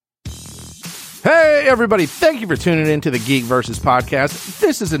Hey, everybody. Thank you for tuning in to the Geek Versus podcast.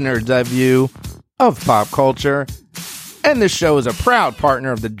 This is a nerd's eye view of pop culture. And this show is a proud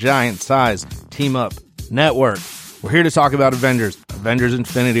partner of the Giant Size Team Up Network. We're here to talk about Avengers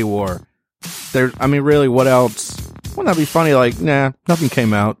Infinity War. Really, what else? Wouldn't that be funny? Nothing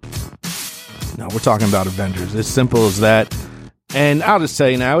came out. No, we're talking about Avengers. As simple as that. And I'll just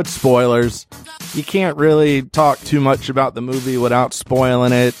say now, it's spoilers. You can't really talk too much about the movie without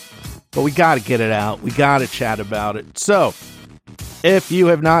spoiling it. But we got to get it out. We got to chat about it. So, if you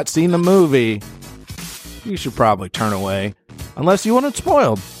have not seen the movie, you should probably turn away. Unless you want it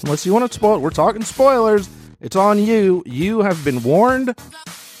spoiled. We're talking spoilers. It's on you. You have been warned.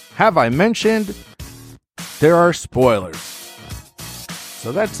 Have I mentioned? There are spoilers.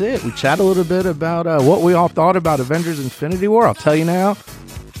 So that's it. We chat a little bit about what we all thought about Avengers Infinity War. I'll tell you now.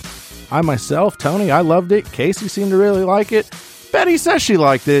 I myself, Tony, I loved it. Casey seemed to really like it. Betty says she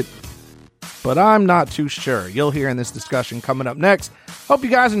liked it. But I'm not too sure. You'll hear in this discussion coming up next. Hope you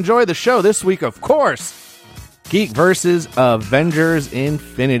guys enjoy the show this week, of course. Geek versus Avengers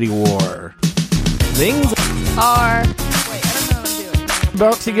Infinity War. Things are... Wait, I don't know what I'm doing.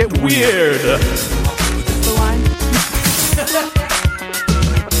 About to get weird. The line.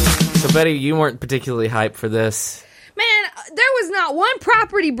 So, Betty, you weren't particularly hyped for this. Man, there was not one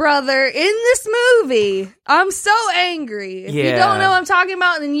property brother in this movie. I'm so angry. If you don't know what I'm talking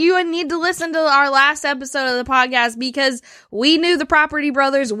about, then you need to listen to our last episode of the podcast because we knew the property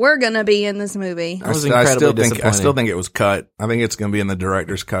brothers were going to be in this movie. I still think it was cut. I think it's going to be in the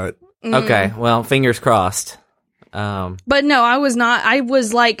director's cut. Okay, well, fingers crossed. But no, I was not. I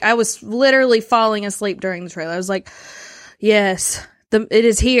was literally falling asleep during the trailer. I was like, yes, it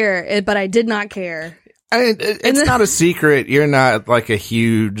is here, but I did not care. It's not a secret. You're not like a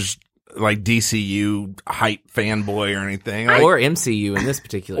huge DCU hype fanboy or anything. Or MCU in this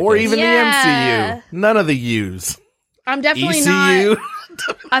particular case. Or even the MCU. None of the U's. I'm definitely ECU.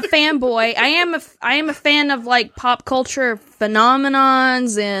 not a fanboy. I am a fan of pop culture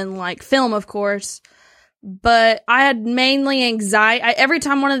phenomenons and film, of course. But I had mainly anxiety. Every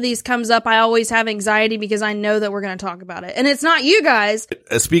time one of these comes up, I always have anxiety because I know that we're going to talk about it. And it's not you guys.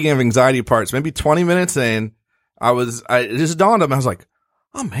 Speaking of anxiety parts, maybe 20 minutes in, it just dawned on me. I was like,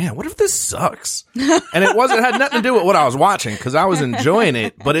 oh man, what if this sucks? And it had nothing to do with what I was watching because I was enjoying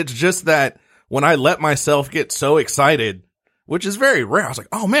it. But it's just that when I let myself get so excited, which is very rare, I was like,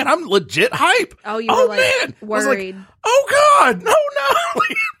 oh man, I'm legit hype. Oh, you were man. worried. Oh God, no.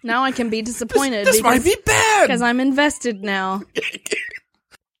 Now I can be disappointed. This might be bad. Because I'm invested now.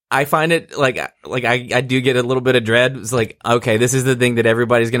 I find it I do get a little bit of dread. It's like, okay, this is the thing that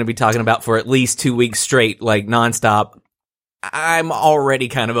everybody's going to be talking about for at least 2 weeks straight, nonstop. I'm already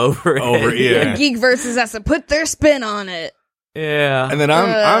kind of over it. Yeah. Geek Versus has to put their spin on it. Yeah. And then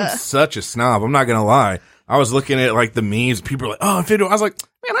I'm such a snob. I'm not going to lie. I was looking at the memes. People are like, oh, Infinity War. I was like,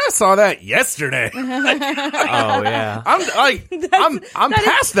 man, I saw that yesterday. Oh yeah. I'm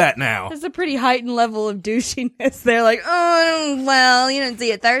past that now. There's a pretty heightened level of douchiness. They're like, oh, well, you didn't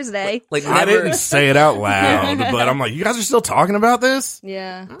see it Thursday. I didn't say it out loud, but I'm like, you guys are still talking about this?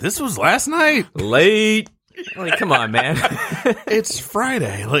 Yeah. This was last night. Late. Come on, man. It's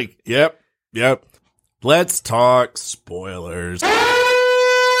Friday. Yep. Let's talk spoilers.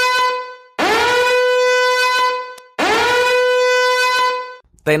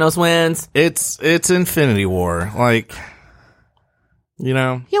 Thanos wins. It's Infinity War. Yeah,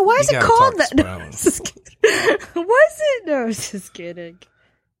 why is it called that? No, was it? No, I was just kidding.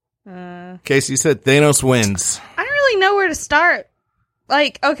 Casey said Thanos wins. I don't really know where to start.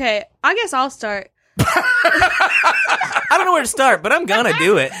 Okay, I guess I'll start. I don't know where to start, but I'm gonna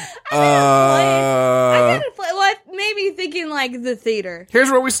do it. I gotta play. Well, maybe thinking the theater. Here's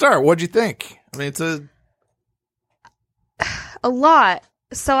where we start. What'd you think? I mean, it's a lot.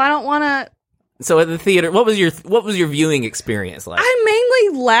 So I don't want to. So at the theater, what was your viewing experience like? I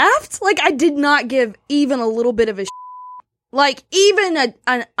mainly laughed. I did not give even a little bit of a even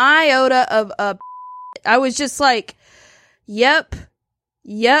an iota of a. I was just like, yep,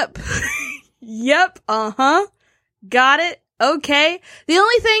 yep, got it, okay. The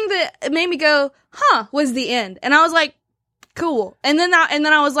only thing that made me go, huh, was the end, and I was like, cool. And then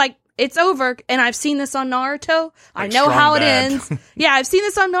I was like, it's over, and I've seen this on Naruto. I know how it ends. Yeah, I've seen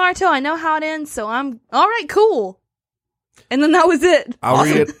this on Naruto. I know how it ends, so I'm all right, cool. And then that was it.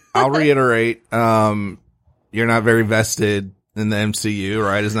 I'll reiterate. You're not very vested in the MCU,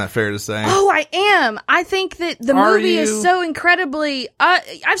 right? Isn't that fair to say? Oh, I am. I think that the movie is so incredibly.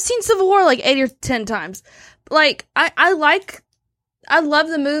 I've seen Civil War 8 or 10 times. I love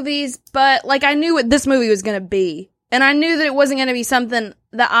the movies, but I knew what this movie was going to be. And I knew that it wasn't going to be something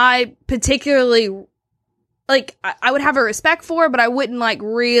that I particularly, like, I would have a respect for, but I wouldn't, like,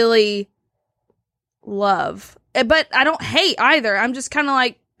 really love. But I don't hate either. I'm just kind of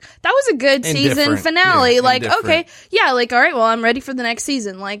like, that was a good season finale. Yeah, like, okay, yeah, like, all right, well, I'm ready for the next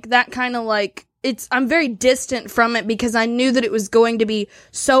season. Like, that kind of, like, I'm very distant from it because I knew that it was going to be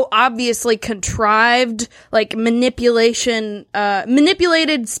so obviously contrived, like, manipulated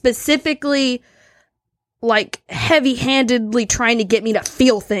specifically, like, heavy-handedly trying to get me to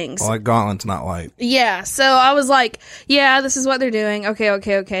feel things. Well, like Gauntlet's not light. Yeah, so I was like, yeah, this is what they're doing.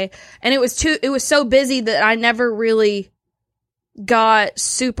 Okay. And it was so busy that I never really got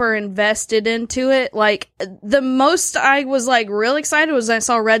super invested into it. Like, the most I was, like, real excited was when I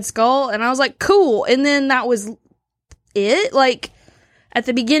saw Red Skull, and I was like, cool. And then that was it. Like, at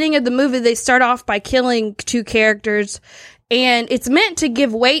the beginning of the movie, they start off by killing 2 characters, and it's meant to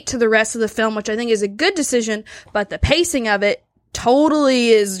give weight to the rest of the film, which I think is a good decision, but the pacing of it totally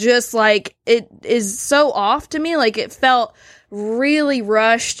is just, like, it is so off to me. Like, it felt really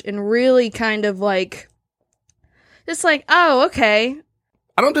rushed and really kind of, like, just like, oh, okay.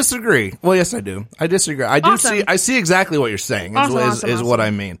 I don't disagree. Well, yes, I do. I disagree. I see exactly what you're saying. Is what I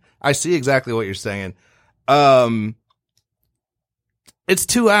mean. I see exactly what you're saying. It's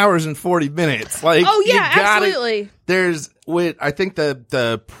 2 hours and 40 minutes. Like, oh yeah, absolutely. I think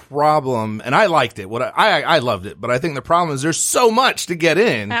the problem, and I liked it. I loved it, but I think the problem is there's so much to get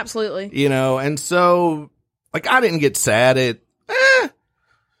in. Absolutely. You know, and so, like, I didn't get sad at.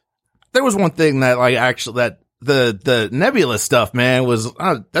 There was one thing that, like, actually that. The Nebula stuff, man,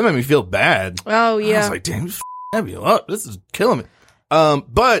 that made me feel bad. Oh, yeah. I was like, damn, Nebula, this is killing me.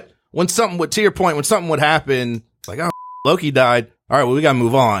 But when something would, to your point, when something would happen, like, oh, Loki died. All right, well, we gotta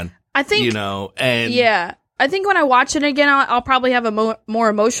move on. I think, you know, and yeah, I think when I watch it again, I'll probably have a more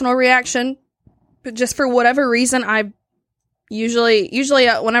emotional reaction. But just for whatever reason, I usually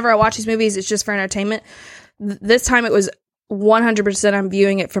whenever I watch these movies, it's just for entertainment. This time, it was 100%. I'm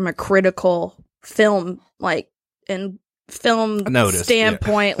viewing it from a critical film, like, and film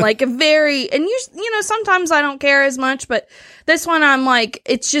standpoint, yeah. Like, a very, and you know, sometimes I don't care as much, but this one I'm like,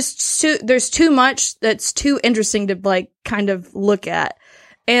 it's just there's too much that's too interesting to, like, kind of look at.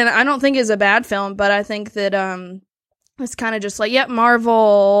 And I don't think it's a bad film, but I think that it's kind of just like, yep,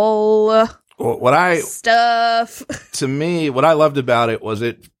 Marvel stuff. To me, what I loved about it was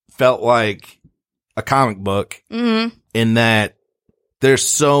it felt like a comic book in that there's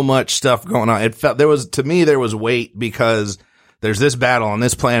so much stuff going on. There was weight because there's this battle on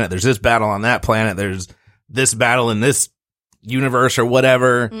this planet, there's this battle on that planet, there's this battle in this universe or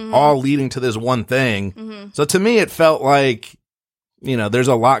whatever, all leading to this one thing. So to me, it felt like, you know, there's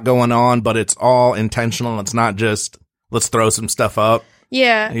a lot going on, but it's all intentional. It's not just, let's throw some stuff up.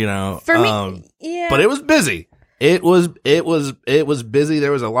 Yeah. You know, for me, yeah. But it was busy. It was busy.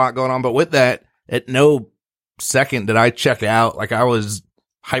 There was a lot going on, but with that, at no second did I check out. Like, I was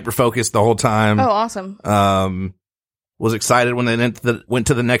hyper focused the whole time. Oh, awesome. Was excited when they went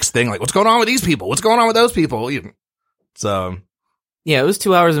to the next thing. Like, what's going on with these people? What's going on with those people? So, yeah, it was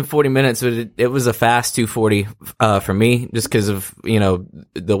 2 hours and 40 minutes, but it was a fast 240 for me, just because of, you know,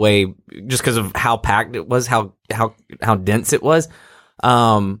 just because of how packed it was, how dense it was.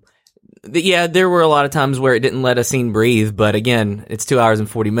 Yeah, there were a lot of times where it didn't let a scene breathe, but again, it's 2 hours and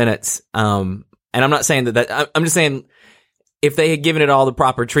 40 minutes. And I'm not saying that I'm just saying if they had given it all the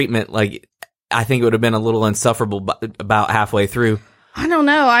proper treatment, like, I think it would have been a little insufferable about halfway through. I don't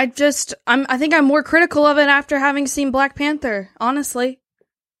know. I think I'm more critical of it after having seen Black Panther, honestly.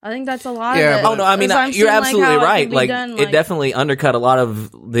 I think that's a lot of it. Oh, no, I mean, you're absolutely right. Like, it definitely undercut a lot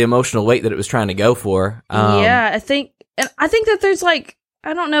of the emotional weight that it was trying to go for. Yeah, I think that there's, like,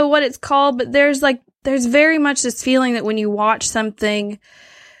 I don't know what it's called, but there's very much this feeling that when you watch something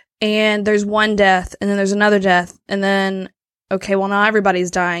and there's one death and then there's another death and then, okay, well, now everybody's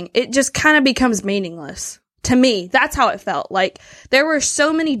dying, it just kind of becomes meaningless. To me, that's how it felt. Like, there were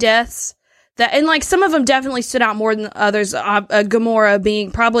so many deaths that, and, like, some of them definitely stood out more than others. Gamora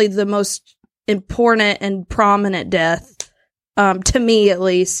being probably the most important and prominent death, to me at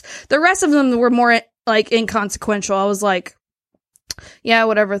least. The rest of them were more, like, inconsequential. I was like, yeah,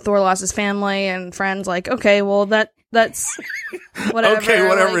 whatever. Thor lost his family and friends. Like, okay, well, that's whatever. Okay,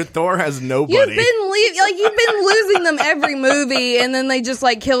 whatever. Like, Thor has nobody. You've been losing them every movie, and then they just,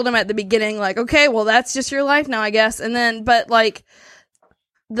 like, killed him at the beginning. Like, okay, well, that's just your life now, I guess. And then, but, like,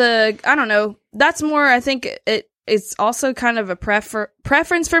 I don't know. That's more, I think it's also kind of a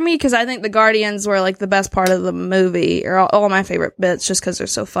preference for me, because I think the Guardians were, like, the best part of the movie, or all my favorite bits, just because they're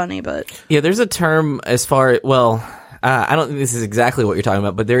so funny. But yeah, there's a term as far, well, I don't think this is exactly what you're talking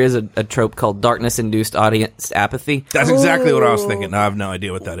about, but there is a trope called darkness-induced audience apathy. That's exactly what I was thinking. I have no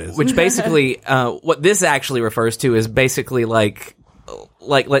idea what that is. Which basically, what this actually refers to is basically like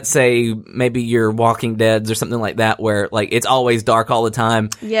let's say maybe you're Walking Deads or something like that, where like it's always dark all the time.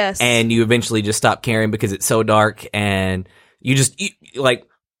 Yes. And you eventually just stop caring because it's so dark, and you like,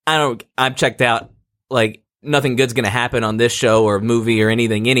 I'm checked out, like, nothing good's gonna happen on this show or movie or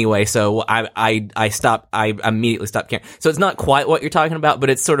anything anyway, so I immediately stopped caring. So it's not quite what you're talking about, but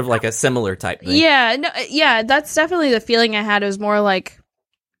it's sort of like a similar type thing. Yeah, no, yeah, that's definitely the feeling I had. It was more like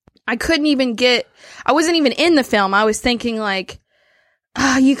I wasn't even in the film. I was thinking like,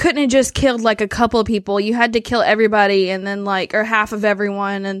 you couldn't have just killed like a couple of people. You had to kill everybody, and then like, or half of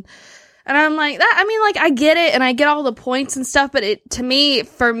everyone, and I'm like, that. I mean, like, I get it, and I get all the points and stuff, but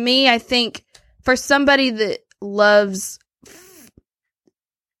for me, I think for somebody that loves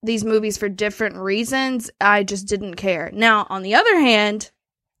these movies for different reasons, I just didn't care. Now, on the other hand,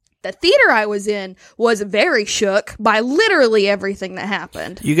 the theater I was in was very shook by literally everything that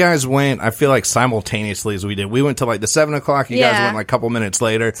happened. You guys went, I feel like, simultaneously as we did. We went to like the 7 o'clock. You guys went like a couple minutes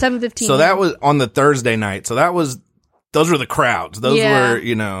later. 7:15. So that was on the Thursday night. So those were the crowds. Those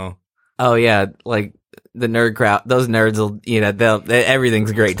were, Oh yeah, like the nerd crowd. Those nerds will,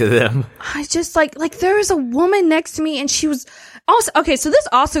 everything's great to them. I just like there was a woman next to me, and she was also, okay, so this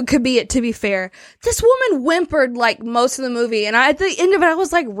also could be it, to be fair. This woman whimpered like most of the movie, and at the end of it, I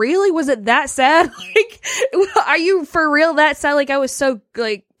was like, really? Was it that sad? Like, are you for real that sad? Like, I was so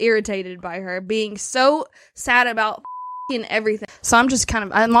like irritated by her being so sad about and everything. So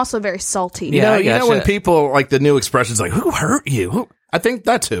I'm also very salty. Yeah, you know when people, like, the new expressions like, who hurt you? I think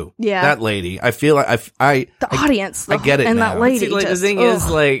that's who. Yeah. That lady. I feel like the audience. I get it and now. that lady. See, like, the thing is,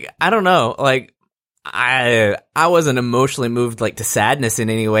 like, I don't know, like, I wasn't emotionally moved like to sadness in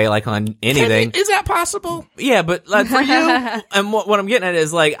any way, like on anything. Is that possible? Yeah, but like for you, and what I'm getting at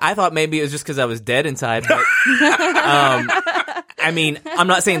is like I thought maybe it was just because I was dead inside. But, I mean, I'm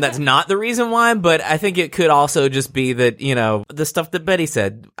not saying that's not the reason why, but I think it could also just be that the stuff that Betty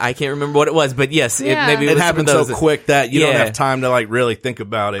said. I can't remember what it was, but yes, maybe it happened so quick that you don't have time to like really think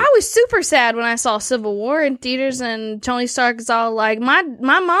about it. I was super sad when I saw Civil War in theaters, and Tony Stark is all like, my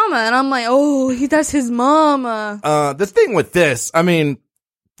mama, and I'm like, oh, that's his mama. The thing with this, I mean,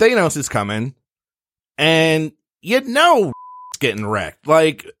 Thanos is coming, and getting wrecked.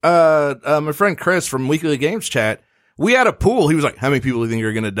 Like, my friend Chris from Weekly Games Chat, we had a pool. He was like, how many people do you think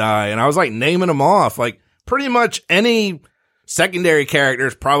are going to die? And I was like, naming them off. Like, pretty much any secondary character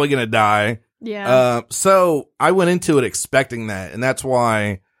is probably going to die. Yeah. So I went into it expecting that. And that's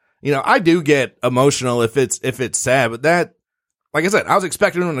why, I do get emotional if it's sad, but that, like I said, I was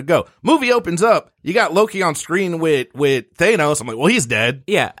expecting him to go. Movie opens up. You got Loki on screen with Thanos. I'm like, well, he's dead.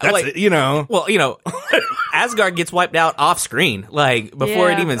 Yeah. That's like, it, Well, Asgard gets wiped out off screen, like,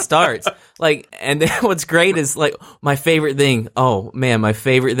 before it even starts. Like, and then what's great is, like, my favorite thing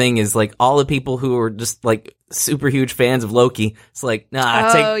is, like, all the people who are just, like, super huge fans of Loki. It's like,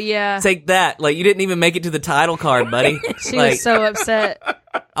 take that. Like, you didn't even make it to the title card, buddy. She was so upset.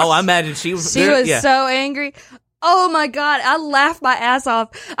 Oh, I imagine she was so angry. Oh my God, I laughed my ass off.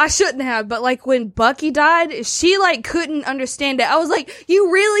 I shouldn't have, but like when Bucky died, she like couldn't understand it. I was like,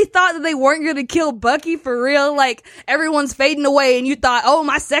 you really thought that they weren't going to kill Bucky for real? Like everyone's fading away and you thought, oh,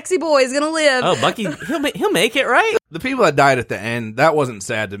 my sexy boy is going to live. Oh, Bucky, he'll make it, right? The people that died at the end, that wasn't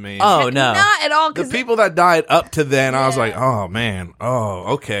sad to me. Oh, no. Not at all. The people that died up to then, I was like, oh man.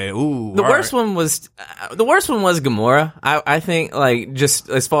 Oh, okay. Ooh. The worst one was Gamora. I think, like, just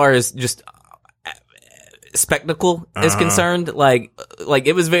as far as just spectacle is concerned, like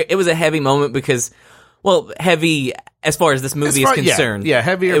it was a heavy moment because, well, heavy as far as this movie is concerned. Yeah,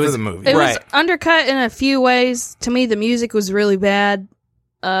 heavier for the movie. It was undercut in a few ways. To me, the music was really bad,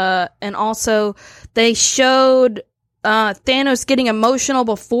 and also they showed Thanos getting emotional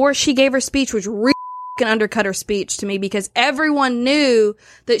before she gave her speech, which really undercut her speech to me because everyone knew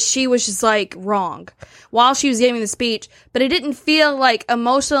that she was just like wrong while she was giving the speech, but it didn't feel like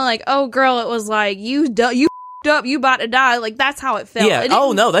emotional, like, oh girl, it was like you up, you about to die. Like that's how it felt. Yeah.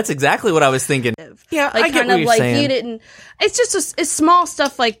 Oh no, that's exactly what I was thinking. Yeah, like, I get what you're like saying. You didn't. It's just it's small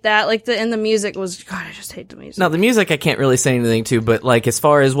stuff like that. Like the music was. God, I just hate the music. No, the music I can't really say anything to, but like as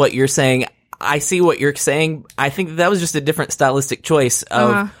far as what you're saying, I see what you're saying. I think that was just a different stylistic choice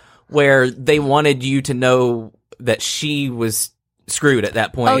of where they wanted you to know that she was screwed at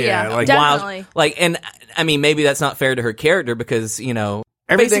that point. Oh yeah, like, definitely. And I mean, maybe that's not fair to her character because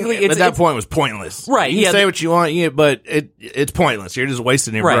everything at that point was pointless. Right. You can say what you want, but it's pointless. You're just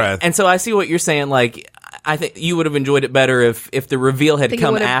wasting your breath. And so I see what you're saying. Like, I think you would have enjoyed it better if the reveal had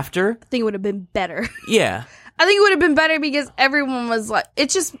come after. I think it would have been better. Yeah. I think it would have been better because everyone was like,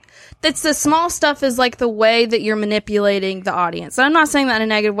 it's the small stuff is like the way that you're manipulating the audience. And I'm not saying that in a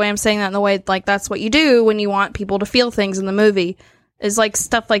negative way. I'm saying that in the way, like, that's what you do when you want people to feel things in the movie. Is like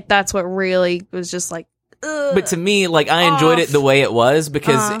stuff like that's what really was just like, ugh, But to me, like, I enjoyed it the way it was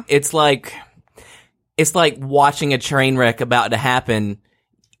because it's like watching a train wreck about to happen,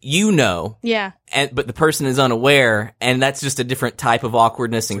 yeah. but the person is unaware, and that's just a different type of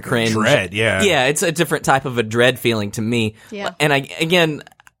awkwardness and cringe. Dread, yeah. Yeah, it's a different type of a dread feeling to me. Yeah. And again,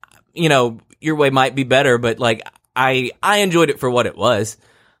 your way might be better, but like I enjoyed it for what it was.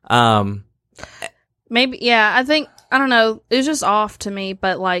 Maybe, yeah, I don't know, it was just off to me,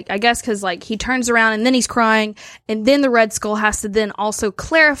 but like, I guess because like he turns around and then he's crying, and then the Red Skull has to then also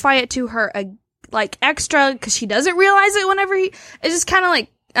clarify it to her, like extra, because she doesn't realize it whenever it's just kind of like,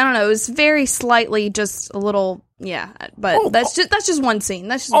 I don't know, it was very slightly just a little, yeah, but that's just one scene.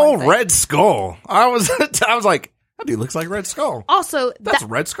 That's just one thing. Red Skull. I was like, that dude looks like Red Skull. Also, That's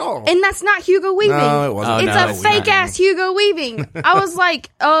Red Skull. and that's not Hugo Weaving. No, it wasn't. It's a fake ass Hugo Weaving. I was like,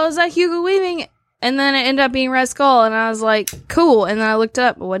 oh, is that Hugo Weaving? And then it ended up being Red Skull, and I was like, cool. And then I looked it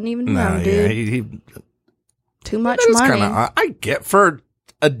up. It wasn't even him, dude. He Too much that is money. Kinda, I get for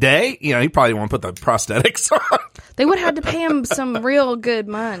a day, he probably won't put the prosthetics on. They would have had to pay him some real good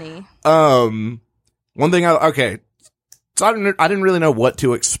money. One thing so I didn't really know what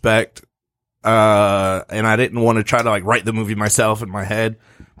to expect, and I didn't want to try to like write the movie myself in my head,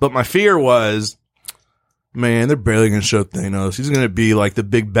 but my fear was, man, they're barely gonna show Thanos. He's gonna be like the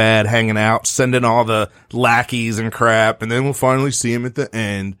big bad hanging out, sending all the lackeys and crap, and then we'll finally see him at the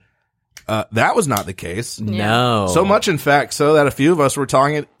end. That was not the case. No. So much, in fact, so that a few of us were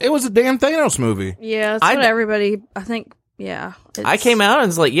talking, it was a damn Thanos movie. Yeah, that's what everybody, I think, yeah. I came out and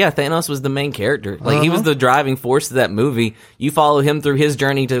was like, yeah, Thanos was the main character. Like, he was the driving force of that movie. You follow him through his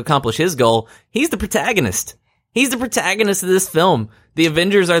journey to accomplish his goal. He's the protagonist. He's the protagonist of this film. The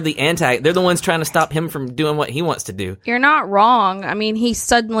Avengers are the they're the ones trying to stop him from doing what he wants to do. You're not wrong. I mean, he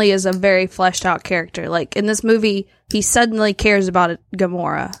suddenly is a very fleshed out character. Like, in this movie, he suddenly cares about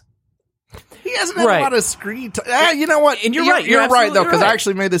Gamora. He hasn't had a lot of screen time. You know what? And you're right. You're right, though, because right. I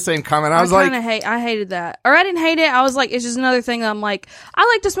actually made the same comment. I was like, I hated that. Or I didn't hate it. I was like, it's just another thing that I'm like, I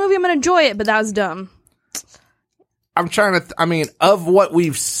like this movie, I'm going to enjoy it, but that was dumb. I'm trying to, of what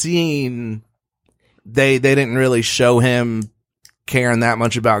we've seen, they didn't really show him caring that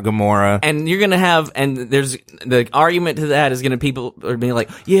much about Gamora. And you're gonna have, and there's the argument to that is gonna people are being like,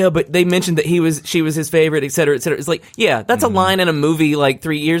 yeah, but they mentioned that she was his favorite, et cetera, et cetera. It's like, yeah, that's a line in a movie like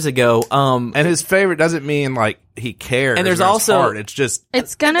 3 years ago. And his favorite doesn't mean like he cares. And there's or also hard. It's just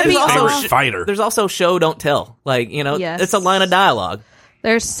it's gonna be also favorite fighter. There's also show don't tell, like Yes. it's a line of dialogue.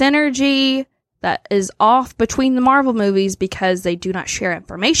 There's synergy that is off between the Marvel movies because they do not share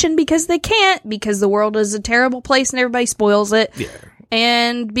information because they can't, because the world is a terrible place and everybody spoils it. Yeah.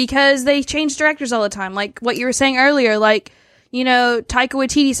 And because they change directors all the time. Like what you were saying earlier, like, Taika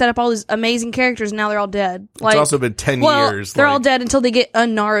Waititi set up all these amazing characters and now they're all dead. Like, It's also been 10 years. They're all dead until they get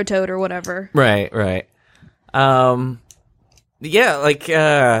un-Naruto'd or whatever. Right. Yeah, like,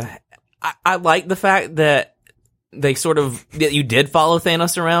 I like the fact that they sort of, that you did follow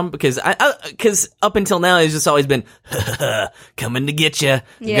Thanos around because because up until now it's just always been coming to get you.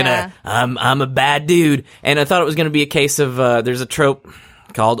 Yeah. I'm a bad dude, and I thought it was going to be a case of there's a trope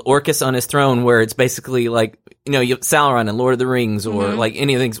called Orcus on his throne where it's basically like you Sauron in Lord of the Rings or like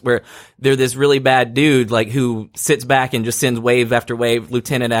anything where they're this really bad dude like who sits back and just sends wave after wave,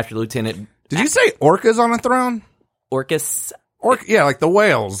 lieutenant after lieutenant. Did you say orcas on a throne? Orcus, Yeah, like the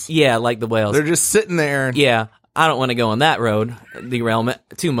whales. yeah, like the whales. They're just sitting there. Yeah. I don't want to go on that road, derailment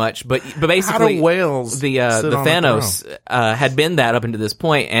too much, but basically, How do whales the sit on a Thanos had been that up until this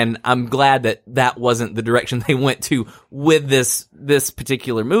point, and I'm glad that wasn't the direction they went to with this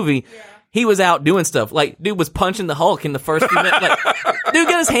particular movie. Yeah. He was out doing stuff, like dude was punching the Hulk in the first few minutes. Like, dude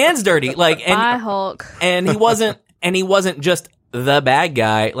got his hands dirty, like Bye, Hulk. and he wasn't just the bad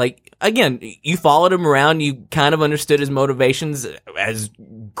guy. Like again, you followed him around, you kind of understood his motivations, as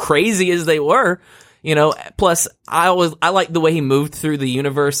crazy as they were. Plus I like the way he moved through the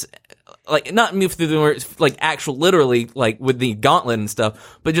universe, like not moved through the universe, like actual literally, like with the gauntlet and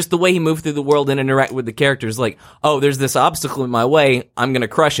stuff, but just the way he moved through the world and interact with the characters. Like, oh, there's this obstacle in my way, I'm gonna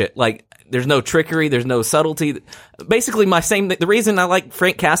crush it. Like, there's no trickery, there's no subtlety. Basically, the reason I like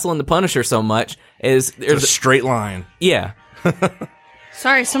Frank Castle and the Punisher so much is there's a straight line. Yeah.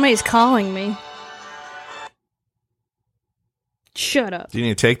 Sorry, somebody's calling me. Shut up. Do you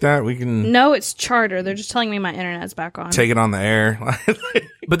need to take that? We can No, it's Charter. They're just telling me my internet's back on. take it on the air.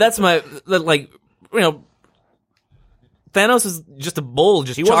 But that's my, like, Thanos was just a bull,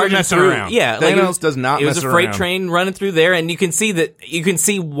 just He wasn't charging messing through. around. Yeah, Thanos does not It was mess a freight around. train running through there, and you can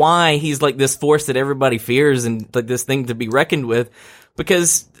see why he's like this force that everybody fears and like this thing to be reckoned with,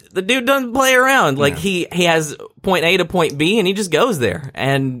 because the dude doesn't play around. Like he has point A to point B, and he just goes there.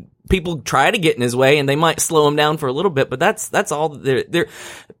 And people try to get in his way, and they might slow him down for a little bit, but that's all.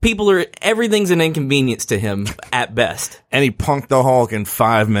 Everything's an inconvenience to him at best. And he punked the Hulk in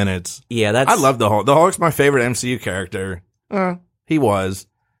 5 minutes. Yeah, I love the Hulk. The Hulk's my favorite MCU character. He was.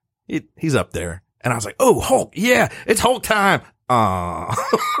 He's up there. And I was like, oh, Hulk. Yeah, it's Hulk time. Aw.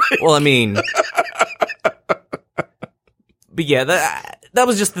 Well, I mean, but yeah, that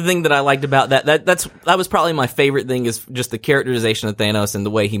was just the thing that I liked about that. That was probably my favorite thing, is just the characterization of Thanos and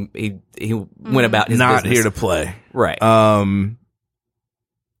the way he went about his Not business. here to play. Right.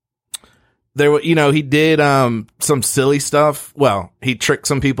 There were, he did some silly stuff. Well, he tricked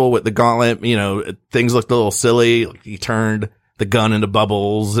some people with the gauntlet. Things looked a little silly. Like he turned the gun into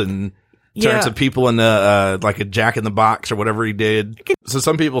bubbles and turned some people into like a Jack in the Box or whatever he did. So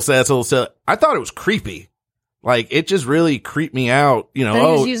some people say it's a little silly. I thought it was creepy. Like it just really creeped me out. He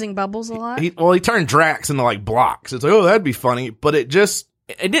was using bubbles a lot. He turned Drax into like blocks. It's like, oh, that'd be funny, but it just.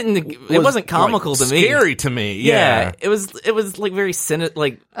 It wasn't comical to me. Scary to me. Yeah. It was like very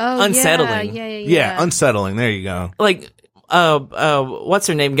unsettling. Yeah, unsettling. There you go. Like what's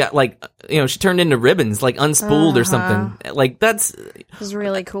her name got like she turned into ribbons, like unspooled or something. Like it was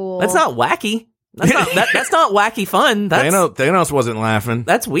really cool. That's not wacky. That's not wacky fun. Thanos wasn't laughing.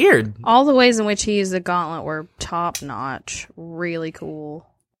 That's weird. All the ways in which he used the gauntlet were top notch. Really cool.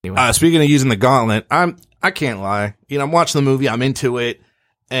 Speaking of using the gauntlet, I can't lie. I'm watching the movie, I'm into it,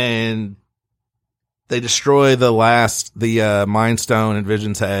 and they destroy the Mind Stone in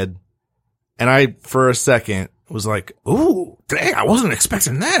Vision's head, and I, for a second, was like, "Ooh, dang! I wasn't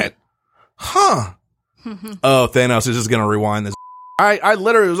expecting that, huh?" Oh, Thanos is just gonna rewind this. I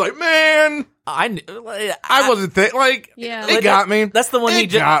literally was like, "Man, I wasn't it got me." That's the one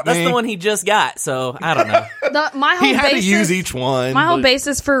he just got. So I don't know. He had to use each one. My whole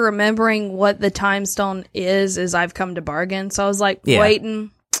basis for remembering what the Time Stone is I've come to bargain. So I was like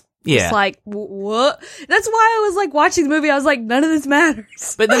waiting. Yeah. It's like, what? That's why I was like watching the movie. I was like, none of this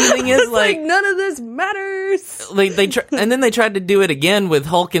matters. But then the thing is, like, none of this matters. Like and then they tried to do it again with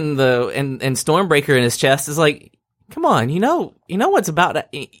Hulk and Stormbreaker in his chest. It's like, come on, you know what's about it.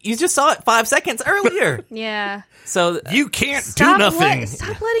 You just saw it 5 seconds earlier. Yeah. So you can't do nothing.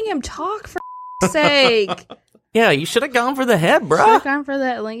 Stop letting him talk, for sake. Yeah, you should have gone for the head, bro. Should have gone for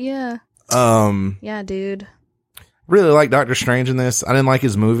that. Like, yeah. Yeah, dude. Really like Doctor Strange in this. I didn't like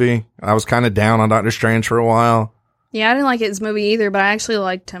his movie. I was kind of down on Doctor Strange for a while. Yeah, I didn't like his movie either, but I actually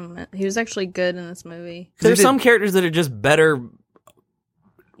liked him. He was actually good in this movie. There's some characters that are just better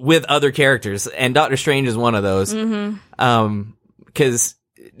with other characters, and Doctor Strange is one of those. Because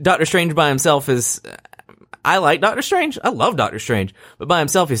Doctor Strange by himself is... I like Doctor Strange. I love Doctor Strange. But by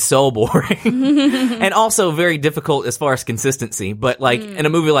himself, he's so boring. And also very difficult as far as consistency. But, like, in a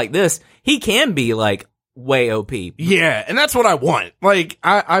movie like this, he can be, like, way OP. Yeah, and that's what I want. Like,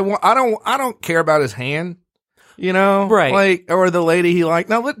 I don't care about his hand. Right? Like, or the lady he liked.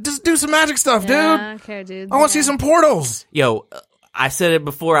 No, just do some magic stuff, dude. Okay, dude. I want to see some portals. Yo, I said it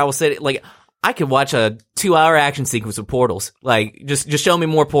before. I will say it. Like, I could watch a 2-hour action sequence with portals. Like, just show me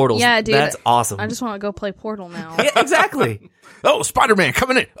more portals. Yeah, dude. That's awesome. I just want to go play Portal now. Yeah, exactly. Oh, Spider-Man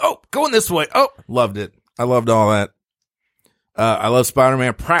coming in. Oh, going this way. Oh, loved it. I loved all that. I love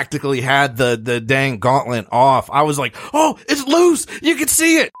Spider-Man practically had the dang gauntlet off. I was like, oh, it's loose. You can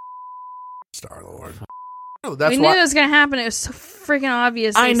see it. Star-Lord. Oh, we knew it was going to happen. It was so freaking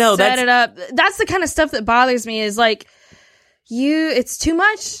obvious. I know. Set it up. That's the kind of stuff that bothers me is like, it's too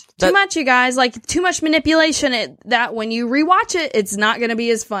much. Too much, you guys. Like, too much manipulation. That when you rewatch it, it's not going to be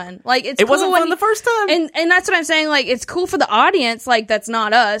as fun. Like, it wasn't fun the first time. And that's what I'm saying. Like, it's cool for the audience. Like, that's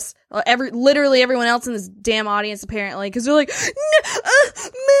not us. Literally everyone else in this damn audience, apparently. Because they're like, oh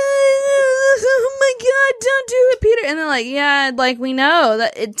my God, don't do it, Peter. And they're like, yeah, like, we know.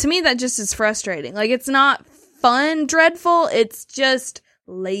 To me, that just is frustrating. Like, it's not fun, dreadful. It's just...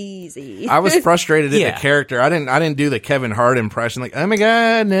 lazy. I was frustrated at the character. I didn't do the Kevin Hart impression. Like, oh my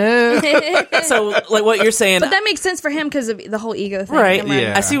God, no. So, like, what you're saying, but that makes sense for him because of the whole ego thing, right?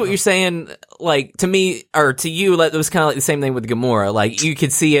 Yeah. I see what you're saying. Like, to me or to you, like, it was kind of like the same thing with Gamora. Like, you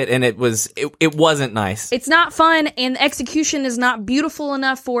could see it, and it wasn't nice. It's not fun, and the execution is not beautiful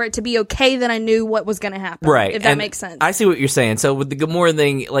enough for it to be okay. That I knew what was going to happen, right? If that makes sense. I see what you're saying. So with the Gamora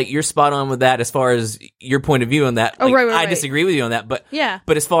thing, like, you're spot on with that as far as your point of view on that. Like, right. I disagree with you on that, but yeah.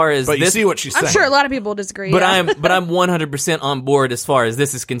 But as far as But you this, see what she's saying. I'm sure a lot of people disagree. but yeah. I'm 100% on board as far as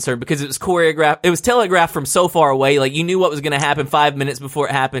this is concerned because it was choreographed. It was telegraphed from so far away. Like you knew what was going to happen 5 minutes before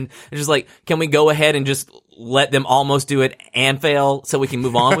it happened. It's just like, can we go ahead and just let them almost do it and fail so we can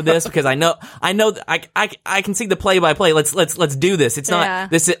move on with this? Because I know I can see the play by play. Let's do this. It's Yeah.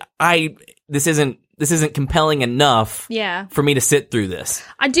 not this isn't compelling enough. Yeah. For me to sit through this.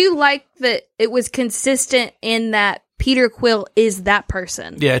 I do like that it was consistent in that Peter Quill is that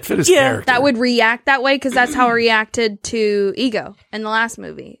person. Yeah, it fit his Yeah, character. That would react that way because that's how I reacted to Ego in the last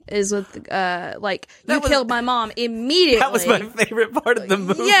movie. Is with killed my mom immediately. That was my favorite part of the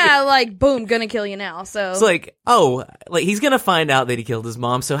movie. Yeah, like boom, gonna kill you now. So It's like, he's gonna find out that he killed his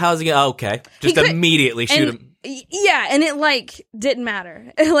mom, so how's he gonna, okay, just He could- immediately shoot and- him. Yeah, and it didn't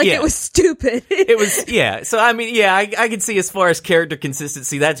matter. It was stupid. It was, yeah, so I mean, yeah, I can see as far as character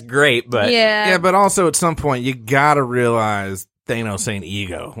consistency, that's great, but yeah. but also at some point, you gotta realize Thanos ain't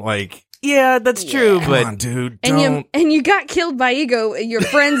Ego. Like, yeah, that's true, come but on, dude, And you got killed by Ego. Your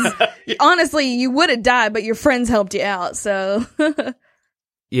friends, honestly, you would have died, but your friends helped you out. So,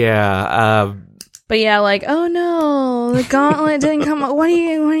 yeah, but yeah, like, oh no, the gauntlet didn't come. What do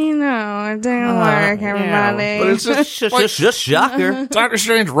you know? It didn't work, everybody. But it's just shocker. Doctor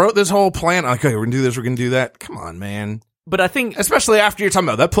Strange wrote this whole plan. Like, okay, we're gonna do this, we're gonna do that. Come on, man. But I think, Especially after you're talking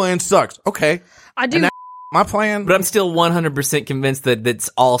about that plan sucks. Okay, I do. And my plan. but I'm still 100% convinced that it's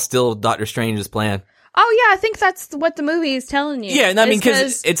all still Doctor Strange's plan. Oh yeah, I think that's what the movie is telling you. Yeah, and I mean,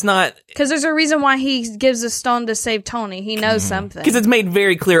 because it's not, because there's a reason why he gives a stone to save Tony. He knows something. because it's made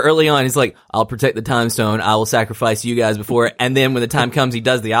very clear early on. He's like, I'll protect the time stone. I will sacrifice you guys before it. And then when the time comes, he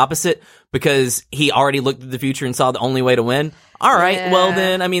does the opposite because he already looked at the future and saw the only way to win. All right. Yeah. Well,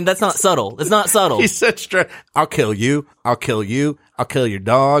 then, I mean, that's not subtle. It's not subtle. He said straight, I'll kill you. I'll kill you. I'll kill your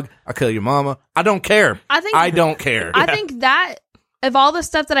dog. I'll kill your mama. I don't care. I don't care. I think that of all the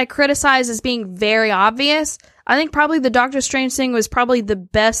stuff that I criticize as being very obvious, I think probably the Doctor Strange thing was probably the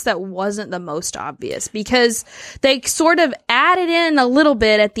best that wasn't the most obvious because they sort of added in a little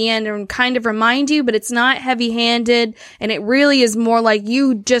bit at the end and kind of remind you, but it's not heavy-handed and it really is more like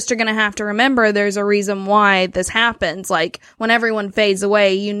you just are going to have to remember there's a reason why this happens. Like when everyone fades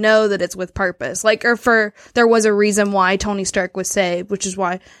away, you know that it's with purpose. Like, there was a reason why Tony Stark was saved, which is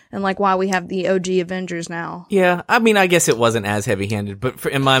why we have the OG Avengers now. Yeah, I mean, I guess it wasn't as heavy-handed, but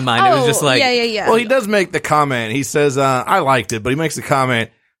in my mind, it was just like, yeah. Well, he does make the comment. He says, I liked it, but he makes the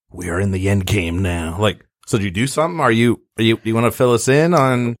comment, we are in the end game now. Like, so did you do something? Do you want to fill us in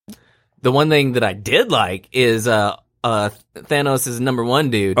on? the one thing that I did like is Thanos is number one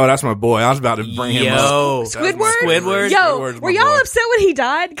dude. Oh, that's my boy. I was about to bring him up. Squidward? Squidward? Yo, Squidward's were my y'all boy. upset when he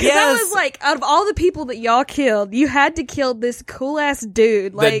died? Because I Yes. was like, out of all the people that y'all killed, you had to kill this cool ass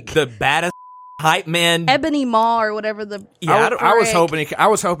dude, like the baddest hype man. Ebony Maw or whatever the. Yeah, I was frick.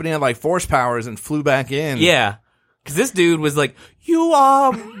 hoping he had like force powers and flew back in. Yeah. Because this dude was like, you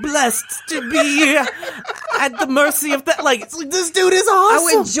are blessed to be at the mercy of that. Like, it's like, this dude is I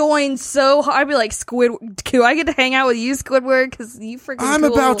awesome. would join so hard. I'd be like, Squidward, do I get to hang out with you, Squidward? Because you freaking I'm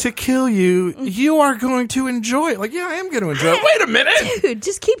cool. about to kill you. You are going to enjoy it. Like, yeah, I am going to enjoy it. Wait a minute. Dude,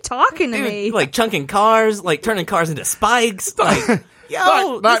 just keep talking to me. Dude, like chunking cars, like turning cars into spikes. Like,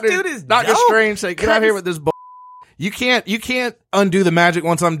 yo, Doctor- this dude is Doctor dope. Strange say, get out here with this bull. You can't undo the magic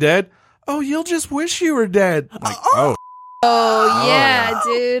once I'm dead. Oh, you'll just wish you were dead. Like, oh. Oh, yeah,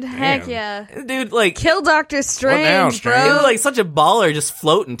 dude. Heck yeah. Dude, like, Kill Doctor Strange, now, he Strange? bro. was like such a baller, just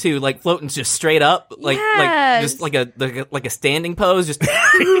floating too, like floating just straight up, like Yes. just like a standing pose, just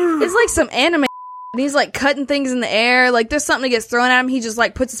It's like some anime. And he's like cutting things in the air. Like there's something that gets thrown at him. He just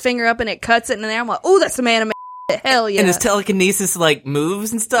like puts his finger up and it cuts it in the air. I'm like, oh, that's some anime. Hell yeah. and his telekinesis like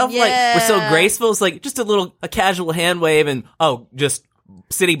moves and stuff like were so Yeah. graceful. It's like just a casual hand wave and just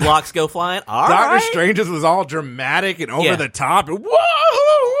city blocks go flying. All Doctor right. Strange's was all dramatic and over Yeah. the top. And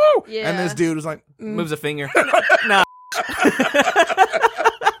whoa! Yeah. And this dude was like, moves a finger. No.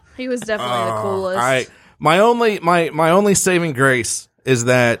 He was definitely the coolest. My only saving grace is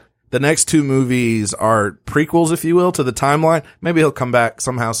that the next two movies are prequels, if you will, to the timeline. Maybe he'll come back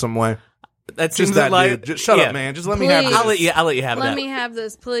somehow, some way. That Just seems that like dude. Just shut yeah. up, man. Just let me have Please. this. I'll let you have Let that. me have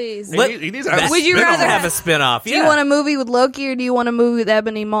this, please. Let- He needs to have a Would you spin-off. rather have a spinoff? Do you want a movie with Loki or do you want a movie with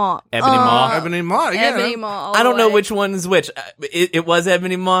Ebony Maw? Ebony Maw? Ebony Maw? Yeah. Ebony Maw. all I don't the know way. which one is which. It was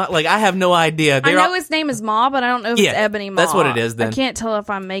Ebony Maw. Like I have no idea. I They're know all- his name is Maw, but I don't know if it's Yeah, Ebony Maw. that's what it is, then. I can't tell if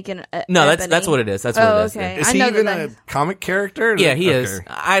I'm making No, Ebony. that's what it is. That's what Oh, it is. okay. then. Is I he know even that a comic character? Yeah, he Okay. is.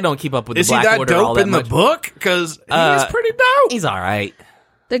 I don't keep up with Is the he Black that Order all dope that in the much. book? Because he's pretty dope. He's all right.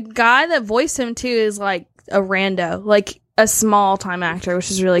 The guy that voiced him too is like a rando, like a small time actor,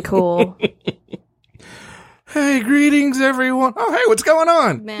 which is really cool. Hey, greetings, everyone. Oh, hey, what's going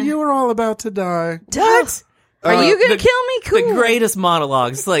on? Man. You were all about to die. What? Are you gonna the- kill me? Cool. The greatest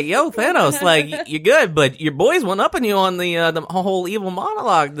monologues. It's like, yo, Thanos, like, you're good, but your boys went up on you on the whole evil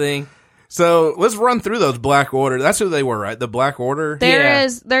monologue thing. So let's run through those Black Order. That's who they were, right? The Black Order. Yeah.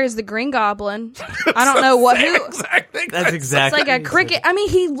 There's the Green Goblin. I don't know what who. Exactly. That's exactly. It's like a cricket. I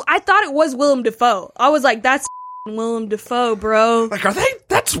mean, I thought it was Willem Dafoe. I was like, that's Willem Dafoe, bro. Like, are they?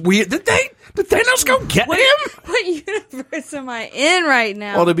 That's weird. Did Thanos go get him? What universe am I in right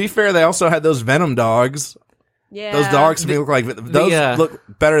now? Well, to be fair, they also had those Venom dogs. yeah, Those dogs to me look like those the, look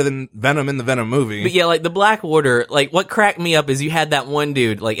better than Venom in the Venom movie. But yeah, like the Black Order, like what cracked me up is you had that one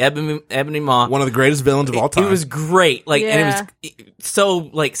dude, like Ebony Maw. One of the greatest villains of all time. It was great, like, and it was so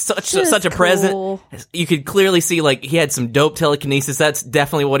like such a cool. present. You could clearly see like he had some dope telekinesis. That's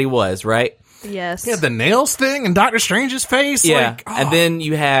definitely what he was, right? Yes. He had the nails thing in Doctor Strange's face. Yeah, Like, oh. and then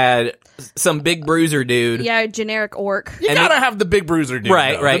you had some big bruiser dude. Yeah, generic orc. You gotta have the big bruiser dude.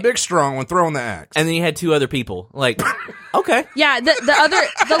 Right, though. right. The big strong one throwing the axe. And then you had two other people. Like, okay. Yeah,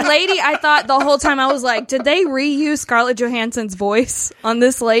 the lady, I thought the whole time, I was like, did they reuse Scarlett Johansson's voice on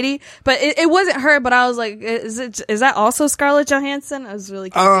this lady? But it wasn't her, but I was like, is that also Scarlett Johansson? I was really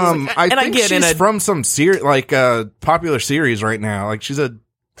confused. I And I think get in she's a- from some popular series right now. Like, she's a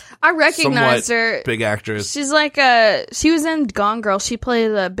I recognized somewhat her. big actress. She's like she was in Gone Girl. She played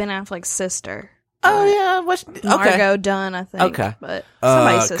Ben Affleck's sister. Oh yeah. Okay. Margot Dunn, I think. Okay. But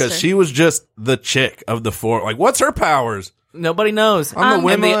somebody's sister. Because she was just the chick of the four. Like, what's her powers? Nobody knows. I'm the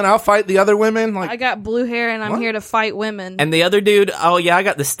women, and I'll fight the other women. Like, I got blue hair and I'm What? here to fight women. And the other dude, oh yeah, I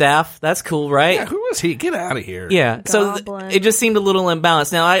got the staff. That's cool, right? yeah, who is he? Get out of here. Yeah, so Goblin. it just seemed a little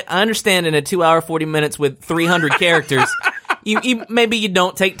imbalanced. Now, I understand in a 2 hour, 40 minutes with 300 characters, you maybe you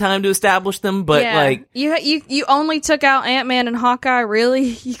don't take time to establish them, but yeah. like, you only took out Ant-Man and Hawkeye,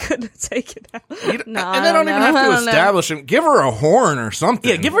 really? You couldn't have taken out. No, And they don't even have to establish him. Give her a horn or something.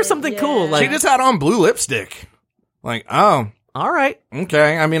 yeah, give her something cool. Yeah. Like, She just had on blue lipstick. Like, oh, all right,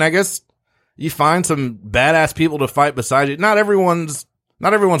 okay. I mean, I guess you find some badass people to fight beside you. Not everyone's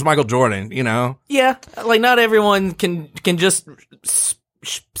Michael Jordan, you know? yeah, like not everyone can just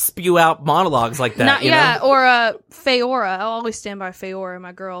spew out monologues like that. Not, you yeah, know? or Feora. I'll always stand by Feora,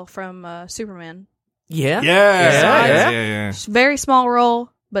 my girl from Superman. Yeah, Yeah. Very small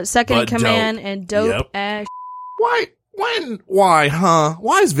role, but second in But command dope. and dope Yep. as. Why, huh?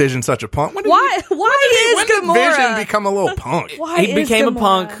 Why is Vision such a punk? When did Why when is did Gamora? Vision become a little punk? Why He is became a Gamora?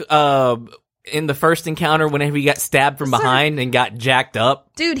 punk in the first encounter whenever he got stabbed from behind and got jacked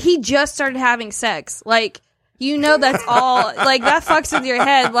up. Dude, he just started having sex. Like, you know, that's all. Like, that fucks with your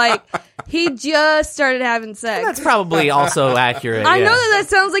head. Like, he just started having sex. That's probably also accurate. I yeah. know that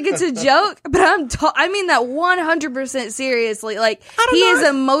sounds like it's a joke, but I mean that 100% seriously. Like, he is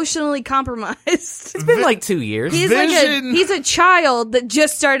emotionally compromised. It's been like 2 years. He's Vision- he's a child that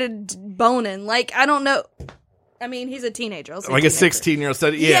just started boning. Like, I don't know. I mean, he's a teenager. I'll say Like a teenager. 16-year-old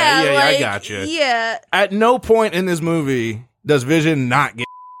said, yeah, I like, got you. Yeah. At no point in this movie does Vision not get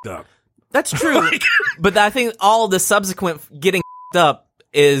up. That's true. But I think all the subsequent getting up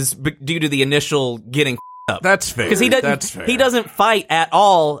is due to the initial getting up. That's fair. Because That's fair. he doesn't fight at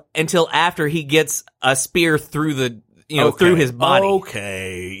all until after he gets a spear through the through his body.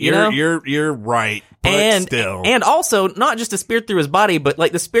 Okay, You know? you're right, but And still, and also not just a spear through his body, but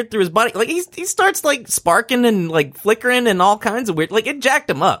like the spear through his body, like he starts like sparking and like flickering and all kinds of weird. Like it jacked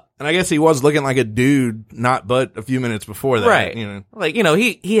him up. and I guess he was looking like a dude, not but a few minutes before that, Right. You know, Like,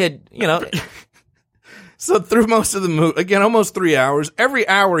 he had, so through most of the movie, again, almost 3 hours. Every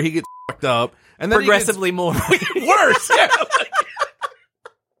hour he gets fucked up, and then progressively more. he gets worse. Yeah.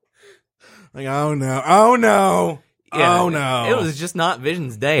 Like, oh no. Yeah, Oh no! It was just not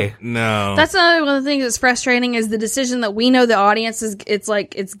Vision's day. no. That's another one of the things that's frustrating is the decision that we know the audience is, it's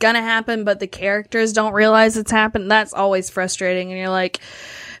like, it's gonna happen, but the characters don't realize it's happened. That's always frustrating. And you're like,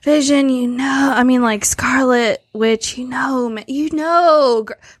 Vision, you know, I mean, like, Scarlet Witch, you know,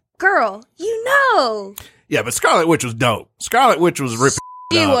 girl, you know. Yeah, but Scarlet Witch was dope. Scarlet Witch was ripping.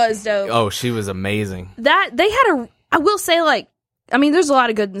 She up. was dope. Oh, she was amazing. That, they had I will say, like, I mean, there's a lot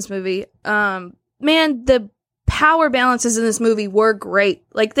of good in this movie. Man, the power balances in this movie were great.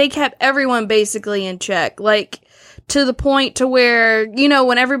 Like, they kept everyone basically in check. Like, to the point to where, you know,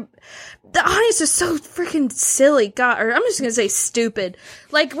 whenever the audience is so freaking silly. God, or I'm just gonna say stupid.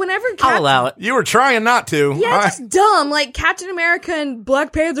 Like, whenever I'll allow it. You were trying not to. yeah, just dumb. Like, Captain America and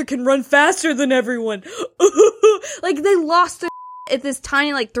Black Panther can run faster than everyone. Like, they lost their at this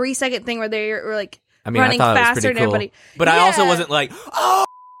tiny, like, 3-second thing where they were, like, I mean, running I thought it was faster pretty than cool. everybody. But I also Yeah. wasn't like, oh,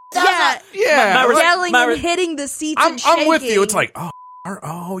 Yeah, yeah. My- yelling my- and hitting the seats I'm and shaking. with you. It's like, oh,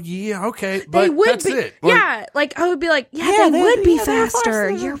 Oh yeah, okay, They but would that's be, it. yeah. Like I would be like, yeah, Yeah, they would be they're faster. faster.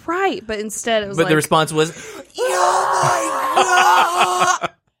 You're right, but instead it was But like, the response was, "Oh my god!"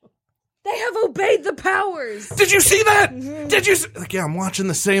 they have obeyed the powers. Did you see that? Did you? Like, yeah, I'm watching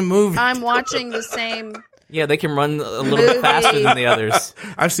the same movie. I'm watching the same. Yeah, they can run a little bit faster than the others.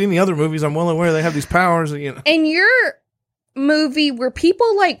 I've seen the other movies. I'm well aware they have these powers. You know. In your movie, were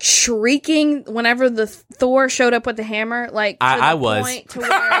people like shrieking whenever the Thor showed up with the hammer? Like to I the was. point to where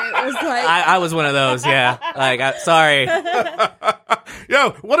it was like, I was one of those. Yeah, like sorry, Yo,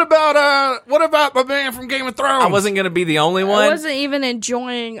 what about my man from Game of Thrones? I wasn't gonna be the only I one. wasn't even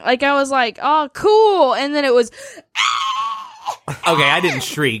enjoying. Like I was like, oh, cool, and then it was. Okay, I didn't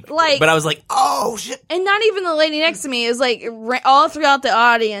shriek, Like- but I was like, "Oh shit!" And not even the lady next to me. It was like all throughout the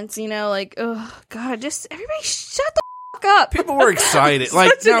audience, you know, like, oh, God, just everybody shut the fuck up. People were excited.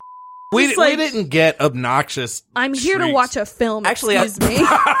 Like, Such a- no, we just like- didn't get obnoxious. I'm here to shrieks. watch a film. Actually, excuse me.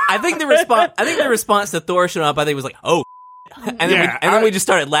 I think the response to Thor showing up, I think was like, "Oh," and then Yeah, we just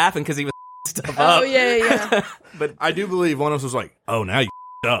started laughing because he was stuff Oh, up. yeah. But I do believe one of us was like, "Oh, now you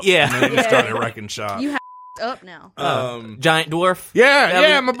up." Yeah. and then he Yeah. started wrecking shop. You up now. Giant dwarf.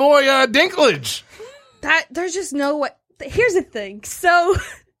 Yeah, my boy Dinklage. That there's just no way. Here's the thing. So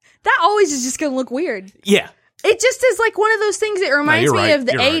that always is just gonna look weird. Yeah, It just is like one of those things that reminds you're me right. of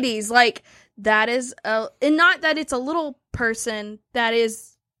the You're right. 80s. Like that is and not that it's a little person that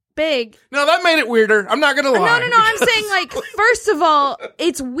is big. No, that made it weirder. I'm not gonna lie. No. I'm saying like first of all,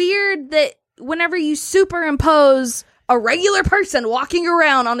 it's weird that whenever you superimpose a regular person walking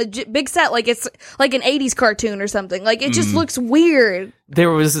around on a big set, like it's like an 80s cartoon or something, like it just looks weird. there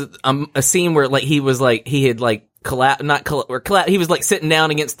was a scene where like he had like he was like sitting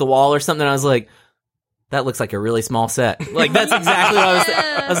down against the wall or something. I was like, that looks like a really small set. Like that's exactly what I was.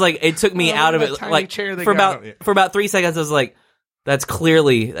 I was like, it took me out of it. tiny Like chair they for got. about 3 seconds, I was like, that's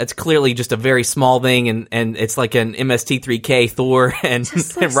clearly just a very small thing, and it's like an MST3K Thor and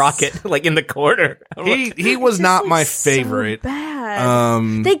Rocket like in the corner. He was It not just my looks so favorite.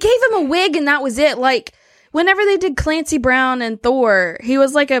 bad. They gave him a wig and that was it. Like whenever they did Clancy Brown and Thor, he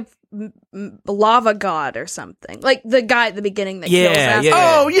was like a lava god or something. Like the guy at the beginning that kills Asgard.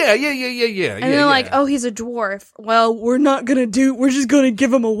 Oh yeah. And they're like, oh, he's a dwarf. Well, we're just gonna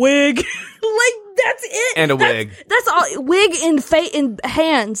give him a wig. Like, that's it. And a wig. That's all. Wig in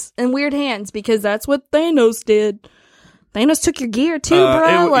hands, and weird hands, because that's what Thanos did. Thanos took your gear too,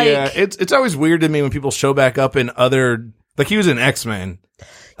 bro. It's always weird to me when people show back up in other, like he was in X-Men.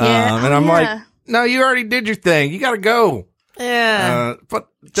 Yeah. And I'm like, no, you already did your thing. You gotta go. Yeah, But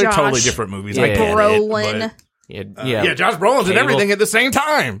they're Josh. totally different movies. Yeah. I get it, Brolin. but- yeah. Josh Brolin's in Cable. everything at the same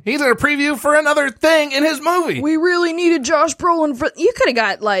time. He's in a preview for another thing in his movie. We really needed Josh Brolin for. You could have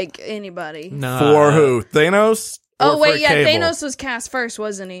got like anybody. No. For who? Thanos? Oh Or wait, for yeah, Cable? Thanos was cast first,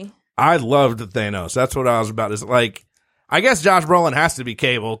 wasn't he? I loved Thanos. That's what I was about. Is like, I guess Josh Brolin has to be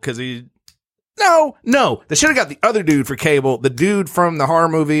Cable because he. No, they should have got the other dude for Cable. The dude from the horror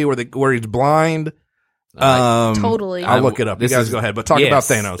movie where he's blind. Totally. I'll look it up. You This guys is- go ahead, but talk Yes. about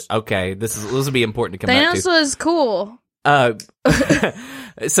Thanos. Okay, this will be important to come back Thanos to. was cool.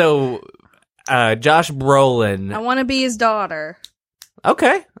 So, Josh Brolin. I want to be his daughter.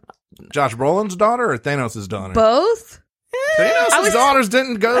 Okay, Josh Brolin's daughter or Thanos' daughter? Both. Thanos' daughters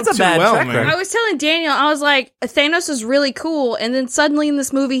didn't go That's a too bad well, track man. record. I was telling Daniel, I was like, Thanos is really cool, and then suddenly in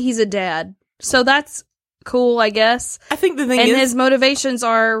this movie, he's a dad. So that's cool, I guess. I think the thing And is, his motivations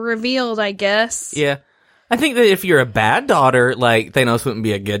are revealed, I guess. yeah, I think that if you're a bad daughter, like Thanos wouldn't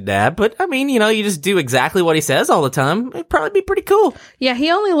be a good dad. But I mean, you just do exactly what he says all the time. It'd probably be pretty cool. Yeah, he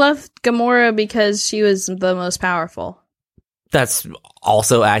only left Gamora because she was the most powerful That's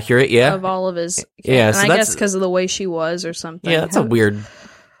also accurate. Yeah, of all of his. Yeah, and so I that's- guess because of the way she was or something. yeah, that's a weird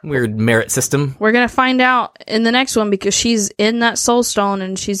merit system. We're gonna find out in the next one because she's in that Soul Stone,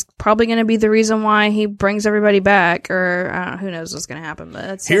 and she's probably gonna be the reason why he brings everybody back. Or who knows what's gonna happen? But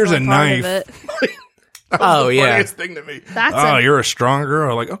that's Here's a definitely part knife. of it. That was Oh, the yeah. funniest thing to me. That's you're a strong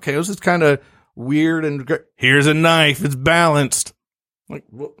girl. Like, okay, this is kind of weird and great. Here's a knife. It's balanced. Like,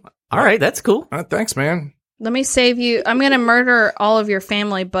 well, All right, that's cool. thanks, man. Let me save you. I'm gonna murder all of your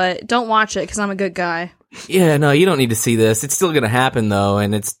family, but don't watch it because I'm a good guy. Yeah, no, you don't need to see this. It's still going to happen though,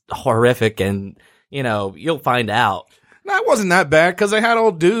 and it's horrific, and you'll find out. No, it wasn't that bad because they had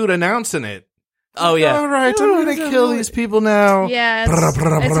old dude announcing it. Oh yeah, All right, I'm gonna kill these people now. Yeah,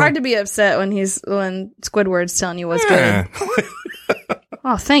 Brr. it's hard to be upset when Squidward's telling you what's Yeah. good.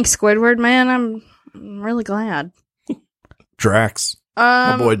 Oh, thanks, Squidward, man. I'm really glad. Drax,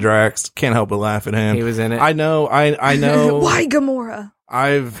 my boy Drax. Can't help but laugh at him. he was in it. I know. I know. Why Gamora?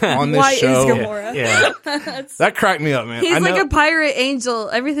 I've on this Why show. is Gamora? Yeah. That cracked me up, man. He's I like know, a pirate angel.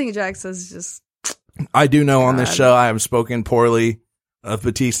 Everything Jack says is just I do know on this God. show I have spoken poorly of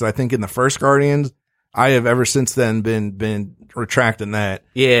Batista. I think in the first Guardians, I have ever since then been retracting that.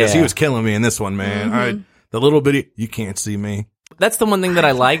 Yeah. Because he was killing me in this one, man. Mm-hmm. The little bitty, you can't see me. That's the one thing that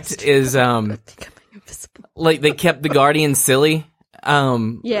I liked is becoming invisible. like they kept the Guardians silly.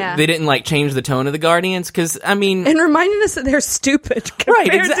 Yeah. They didn't like change the tone of the Guardians because I mean, And reminding us that they're stupid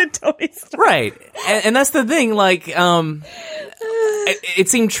compared to Tony Stark. right, and that's the thing. Like, it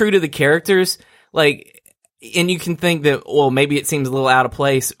seemed true to the characters. Like, and you can think that well, maybe it seems a little out of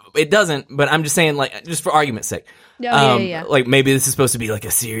place. It doesn't, but I'm just saying, like, just for argument's sake. Yeah. Like maybe this is supposed to be like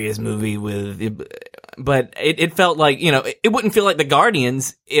a serious movie but it felt like, you know, it wouldn't feel like the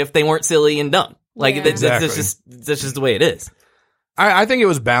Guardians if they weren't silly and dumb. Like Yeah. that's just the way it is. I think it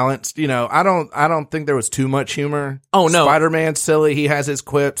was balanced. You know, I don't think there was too much humor. Oh, no. Spider-Man's silly. He has his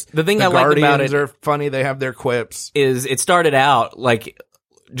quips. The thing the I liked about Guardians it are funny. They have their quips. Is it started out like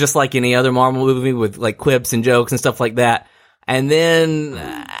just like any other Marvel movie with like quips and jokes and stuff like that. And then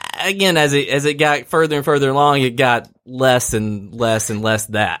again, as it got further and further along, it got less and less and less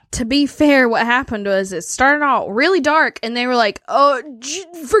that. To be fair, what happened was it started out really dark, and they were like, "Oh,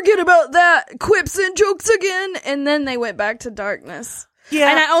 forget about that, quips and jokes again," and then they went back to darkness. Yeah.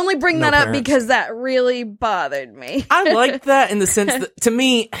 And I only bring No that up parents. because that really bothered me. I liked that in the sense that, to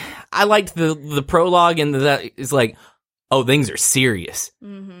me, I liked the prologue and that is like, oh, things are serious.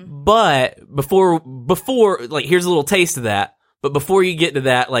 Mm-hmm. But before, like, here's a little taste of that. But before you get to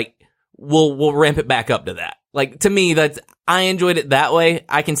that, like, we'll ramp it back up to that. Like, to me, I enjoyed it that way.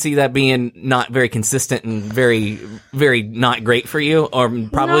 I can see that being not very consistent and very, very not great for you, or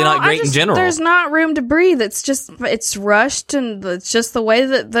probably not great in general. There's not room to breathe. It's rushed, and it's just the way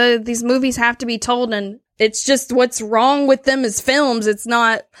that these movies have to be told, and it's just what's wrong with them as films. It's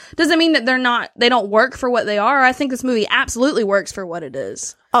not, doesn't mean that they don't work for what they are. I think this movie absolutely works for what it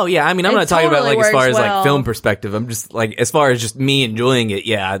is. Oh yeah, I mean, I'm It not talking about totally like as far works as well. like film perspective. I'm just like as far as just me enjoying it.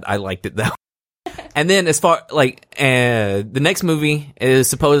 Yeah, I liked it that way. And then as far like the next movie is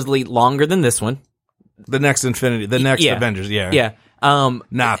supposedly longer than this one. The next Yeah. Avengers. Yeah. Yeah.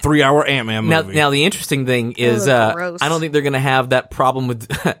 3-hour Ant-Man movie. Now the interesting thing is gross. I don't think they're going to have that problem with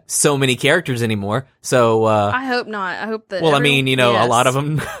so many characters anymore. So I hope not. I hope that. well, I mean, you know, yes. a lot of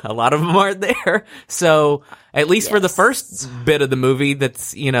them aren't there. So at least for the first bit of the movie,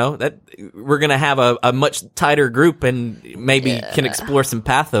 that's, you know, that we're going to have a much tighter group and maybe can explore some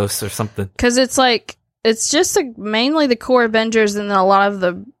pathos or something. Because it's just mainly the core Avengers, and then a lot of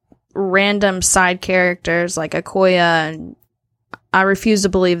the random side characters like Okoye, and I refuse to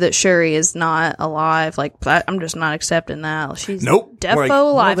believe that Shuri is not alive. Like, I'm just not accepting that. She's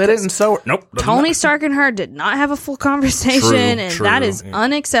defo alive. They didn't sew her. Nope. Tony Stark and her did not have a full conversation, and that is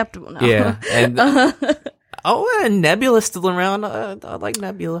unacceptable. No. Yeah. And and Nebula's still around. I like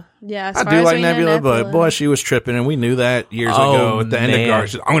Nebula. Yeah, as I far do as like we know, Nebula, but boy, she was tripping, and we knew that years Oh, ago at the end of man.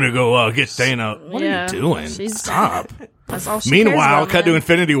 Guardians. I'm going to go get Dana. What Yeah. are you doing? Stop. That's all she cares Meanwhile, about, cut to man.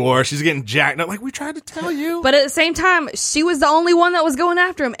 Infinity War. She's getting jacked up. Like, we tried to tell you. But at the same time, she was the only one that was going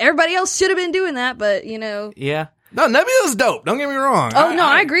after him. Everybody else should have been doing that, but you know. Yeah. No, Nebula's dope. Don't get me wrong. Oh no,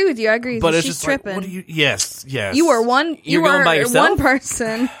 I agree with you. I agree with But you. it's She's just tripping. like, what do you? Yes. You were one. You're you going were by yourself? one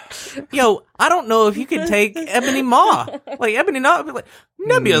person. Yo, I don't know if you could take Ebony Maw. Like, Ebony Maw, like,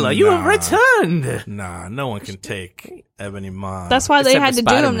 Nebula, you have Nah. returned. Nah, no one can take Ebony Maw. That's why they Except had for to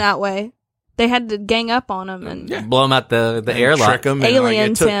do him Spider-Man. that way. They had to gang up on him, and Blow him out the airlock. Trick him. And,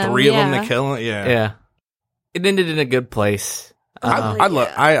 Aliens it took him, 3 of them yeah. to kill him. Yeah. Yeah. It ended in a good place.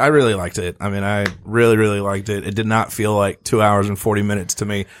 I really liked it. I mean, I really, really liked it. It did not feel like 2 hours and 40 minutes to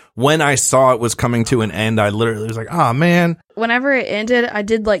me. When I saw it was coming to an end, I literally was like, oh man. whenever it ended, I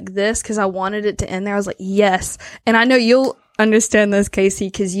did like this because I wanted it to end there. I was like, yes. And I know you'll understand this, Casey,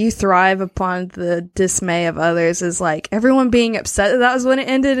 because you thrive upon the dismay of others. Is like everyone being upset that was when it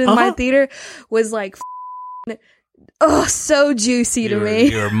ended in my theater was like, so juicy to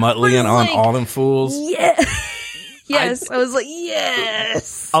me. You're muttling on like, all them fools. Yeah. Yes. I was like,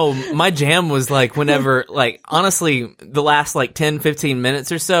 yes. Oh, my jam was like whenever, like, honestly, the last like 10, 15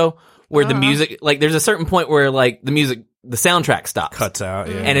 minutes or so where the music, like, there's a certain point where like the soundtrack stops. Cuts out,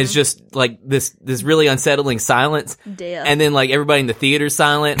 yeah. And it's just like this really unsettling silence. Damn. And then like everybody in the theater's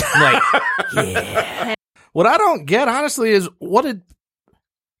silent. I'm like, yeah. What I don't get, honestly, is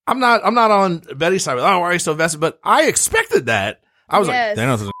I'm not on Betty's side. Oh, why are you so vested? But I expected that. I was Yes. like,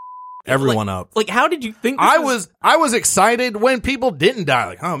 Thanos is everyone up. Like, how did you think I was excited when people didn't die.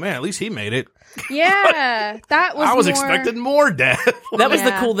 Like, oh man, at least he made it. Yeah. That was I was more... expecting more death. That was the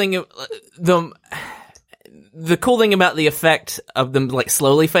Yeah. cool thing. the cool thing about the effect of them like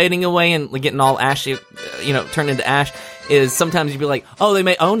slowly fading away and getting all ashy, turned into ash, is sometimes you'd be like,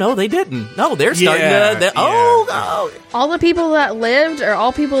 oh, no, they didn't. No, they're starting to. Oh. All the people that lived are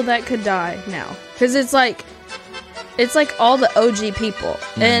all people that could die now, because it's like all the OG people,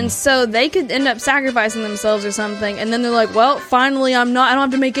 and so they could end up sacrificing themselves or something, and then they're like, well, finally, I don't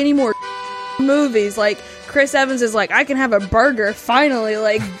have to make any more movies. Like Chris Evans is like, I can have a burger finally,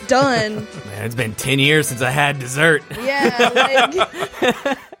 like done. Man, it's been 10 years since I had dessert. Yeah,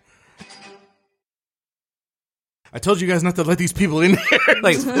 like. I told you guys not to let these people in here.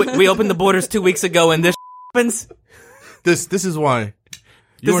 Like we opened the borders 2 weeks ago, and this happens. This is why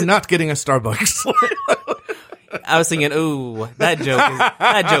you are not getting a Starbucks. I was thinking, ooh, that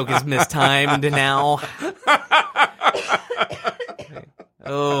joke is mistimed now.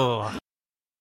 Oh,